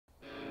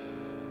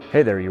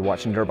Hey there, you're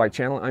watching Dirt Bike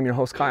Channel. I'm your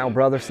host Kyle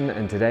Brotherson,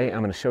 and today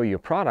I'm going to show you a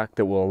product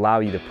that will allow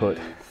you to put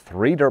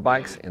 3 dirt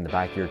bikes in the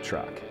back of your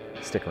truck.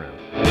 Stick around.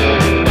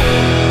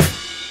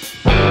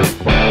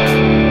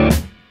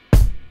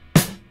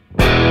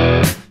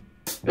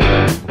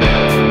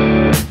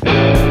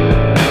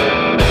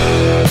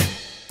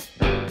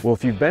 Well,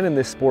 if you've been in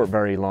this sport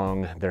very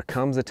long, there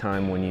comes a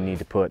time when you need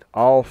to put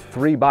all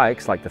 3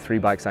 bikes, like the 3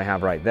 bikes I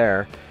have right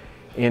there,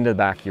 into the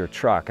back of your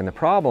truck. And the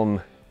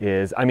problem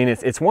is, I mean,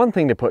 it's one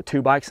thing to put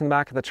 2 bikes in the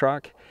back of the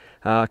truck,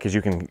 because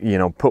you can,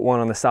 put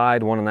one on the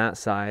side, one on that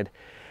side,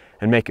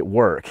 and make it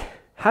work.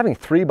 Having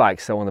 3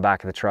 bikes though on the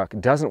back of the truck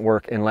doesn't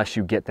work unless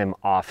you get them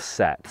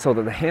offset, so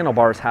that the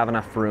handlebars have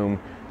enough room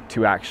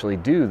to actually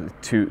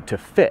to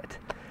fit.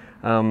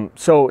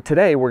 So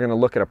today we're going to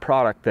look at a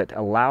product that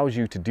allows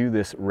you to do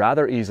this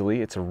rather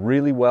easily. It's a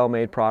really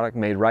well-made product,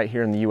 made right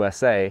here in the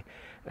USA,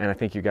 and I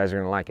think you guys are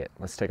going to like it.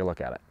 Let's take a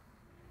look at it.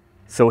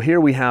 So here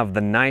we have the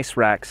nice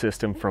rack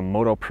system from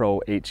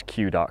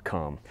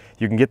MotoProHQ.com.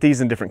 You can get these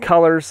in different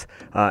colors,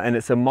 and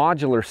it's a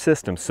modular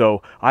system.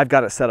 So I've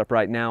got it set up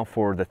right now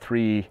for the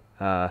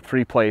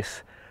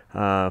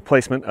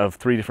placement of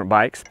 3 different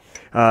bikes.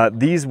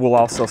 These will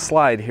also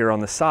slide here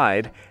on the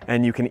side,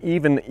 and you can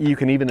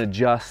even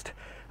adjust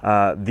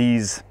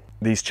these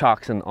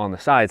chocks on the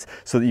sides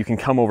so that you can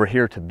come over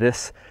here to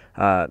this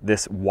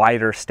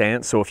wider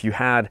stance. So if you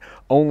had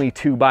only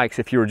 2 bikes,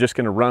 if you were just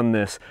going to run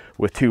this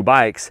with 2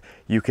 bikes,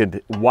 you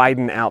could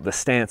widen out the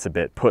stance a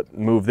bit,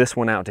 move this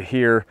one out to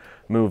here,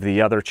 move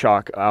the other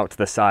chock out to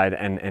the side,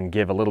 and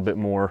give a little bit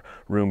more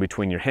room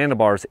between your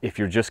handlebars if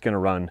you're just going to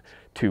run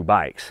 2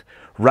 bikes.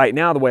 Right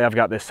now, the way I've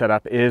got this set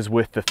up is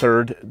with the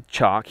 3rd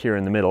chock here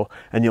in the middle,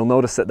 and you'll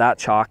notice that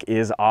chock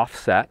is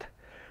offset,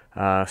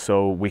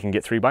 so we can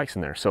get 3 bikes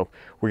in there. So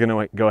we're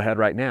going to go ahead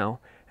right now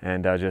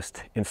and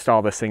just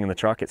install this thing in the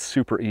truck. It's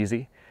super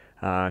easy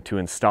to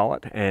install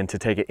it and to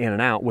take it in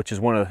and out, which is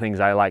one of the things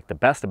I like the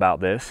best about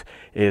this,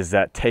 is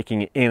that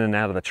taking it in and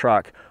out of the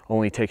truck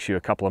only takes you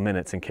a couple of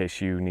minutes in case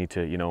you need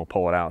to,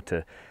 pull it out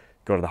to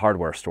go to the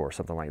hardware store or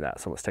something like that.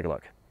 So let's take a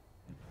look.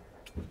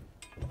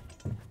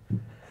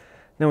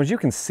 Now, as you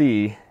can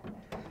see,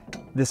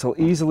 this will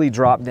easily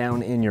drop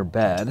down in your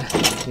bed.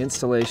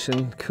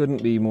 Installation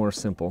couldn't be more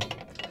simple.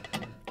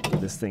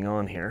 Put this thing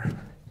on here.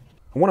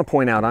 I want to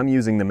point out I'm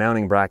using the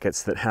mounting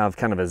brackets that have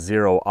kind of a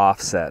 0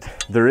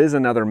 offset. There is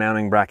another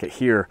mounting bracket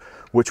here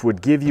which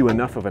would give you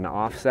enough of an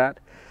offset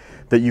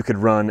that you could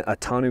run a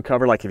tonneau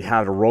cover, like if you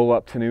had a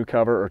roll-up tonneau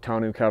cover or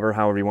tonneau cover,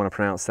 however you want to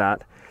pronounce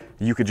that.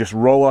 You could just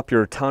roll up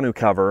your tonneau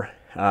cover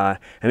and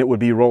it would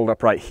be rolled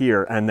up right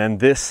here, and then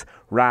this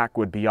rack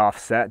would be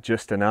offset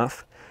just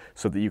enough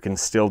so that you can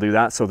still do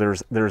that. So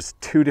there's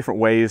 2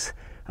 different ways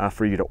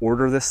for you to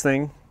order this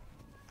thing.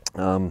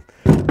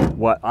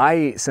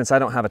 Since I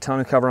don't have a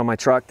tonneau cover on my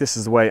truck, this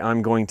is the way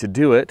I'm going to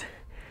do it.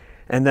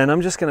 And then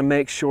I'm just going to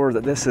make sure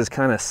that this is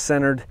kind of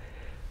centered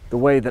the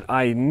way that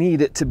I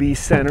need it to be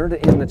centered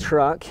in the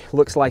truck.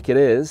 Looks like it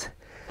is.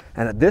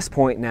 And at this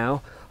point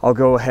now, I'll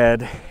go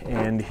ahead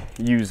and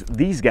use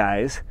these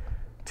guys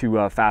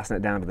to fasten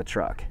it down to the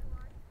truck.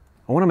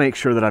 I want to make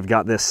sure that I've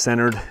got this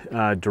centered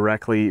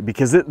directly,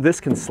 because this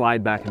can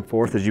slide back and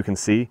forth, as you can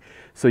see.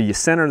 So you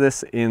center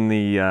this in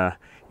the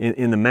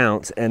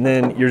mounts, and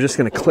then you're just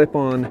going to clip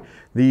on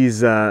these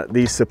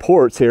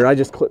supports here. I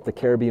just clip the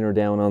carabiner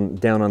down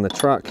on the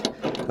truck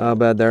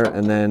bed there,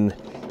 and then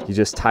you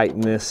just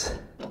tighten this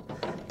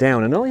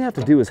down. And all you have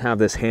to do is have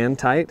this hand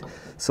tight.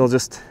 So I'll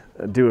just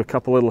do a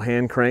couple little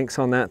hand cranks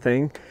on that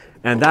thing,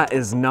 and that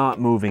is not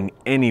moving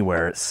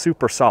anywhere. It's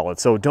super solid.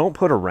 So don't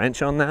put a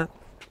wrench on that.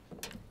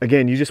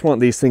 Again, you just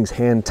want these things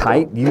hand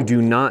tight. You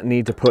do not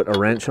need to put a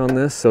wrench on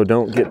this, so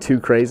don't get too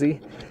crazy.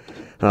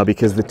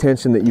 Because the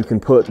tension that you can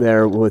put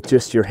there with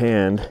just your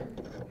hand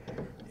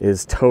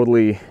is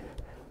totally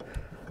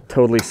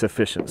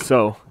sufficient.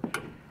 So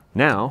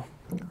now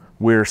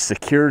we're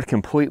secured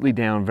completely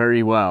down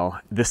very well.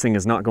 This thing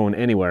is not going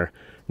anywhere.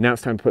 Now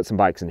it's time to put some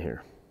bikes in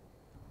here.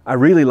 I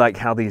really like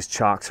how these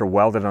chocks are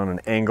welded on an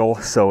angle,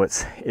 so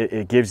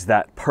it gives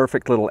that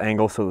perfect little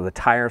angle so that the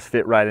tires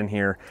fit right in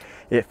here.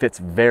 It fits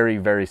very,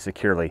 very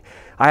securely.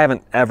 I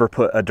haven't ever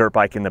put a dirt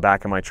bike in the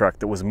back of my truck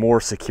that was more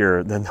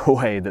secure than the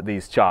way that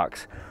these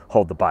chocks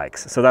hold the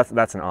bikes. So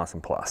that's an awesome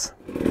plus.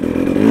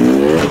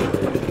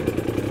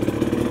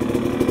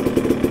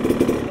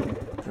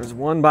 There's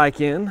one bike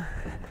in.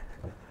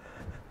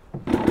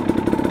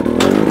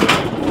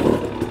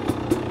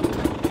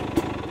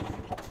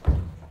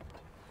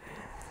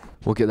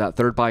 We'll get that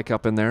 3rd bike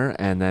up in there,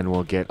 and then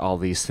we'll get all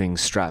these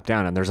things strapped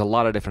down. And there's a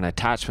lot of different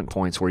attachment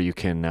points where you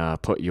can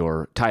put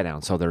your tie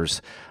down. So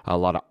there's a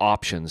lot of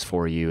options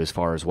for you as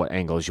far as what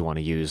angles you want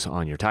to use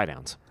on your tie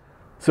downs.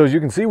 So as you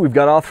can see, we've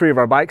got all 3 of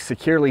our bikes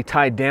securely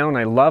tied down.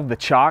 I love the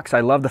chocks. I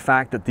love the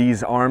fact that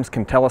these arms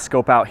can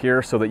telescope out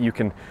here so that you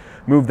can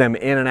move them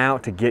in and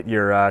out to get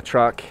your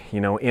truck,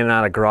 in and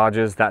out of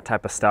garages, that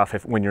type of stuff.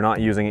 When you're not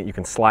using it, you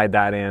can slide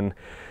that in.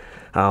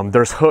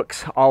 There's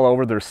hooks all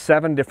over. There's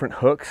 7 different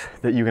hooks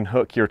that you can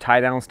hook your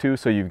tie downs to,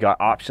 so you've got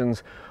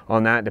options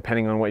on that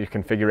depending on what your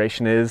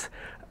configuration is.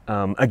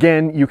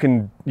 Again, you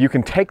can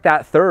take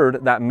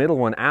that middle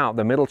one out,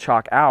 the middle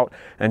chock out,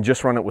 and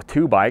just run it with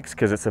 2 bikes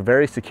because it's a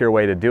very secure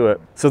way to do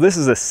it. So this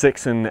is a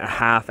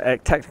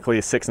 6.5, technically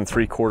a 6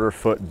 3/4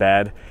 foot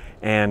bed,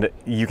 and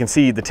you can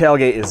see the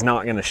tailgate is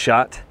not going to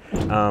shut.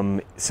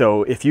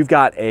 So if you've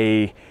got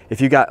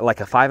like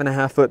a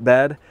 5.5 foot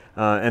bed,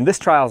 and this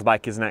trials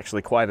bike isn't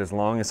actually quite as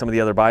long as some of the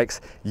other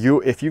bikes.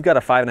 If you've got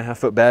a 5.5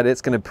 foot bed,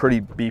 it's going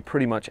to be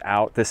pretty much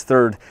out. This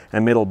third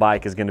and middle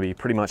bike is going to be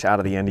pretty much out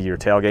of the end of your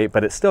tailgate,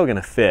 but it's still going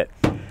to fit.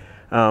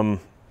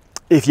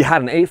 If you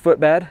had an 8 foot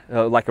bed,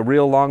 like a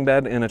real long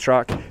bed in a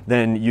truck,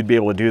 then you'd be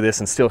able to do this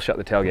and still shut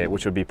the tailgate,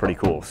 which would be pretty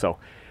cool. So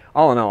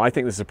all in all, I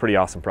think this is a pretty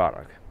awesome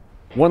product.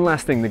 One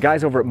last thing, the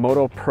guys over at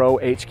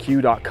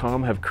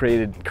MotoProHQ.com have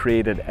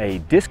created a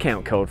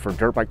discount code for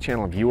Dirt Bike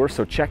Channel viewers,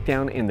 so check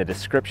down in the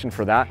description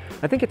for that.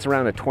 I think it's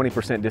around a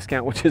 20%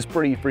 discount, which is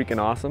pretty freaking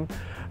awesome.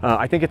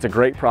 I think it's a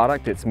great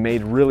product. It's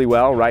made really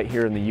well right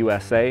here in the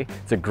USA.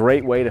 It's a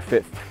great way to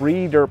fit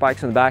 3 dirt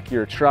bikes in the back of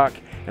your truck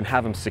and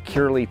have them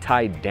securely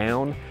tied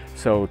down.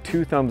 So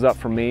 2 thumbs up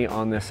from me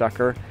on this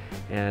sucker.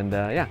 And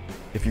yeah,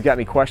 if you've got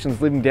any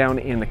questions, leave them down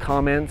in the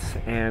comments,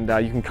 and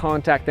you can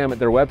contact them at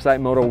their website,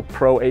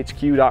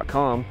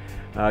 MotoProHQ.com.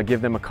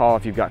 Give them a call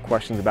if you've got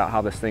questions about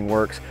how this thing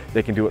works.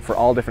 They can do it for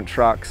all different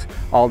trucks,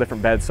 all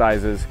different bed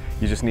sizes.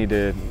 You just need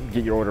to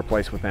get your order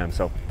placed with them.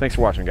 So thanks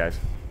for watching, guys.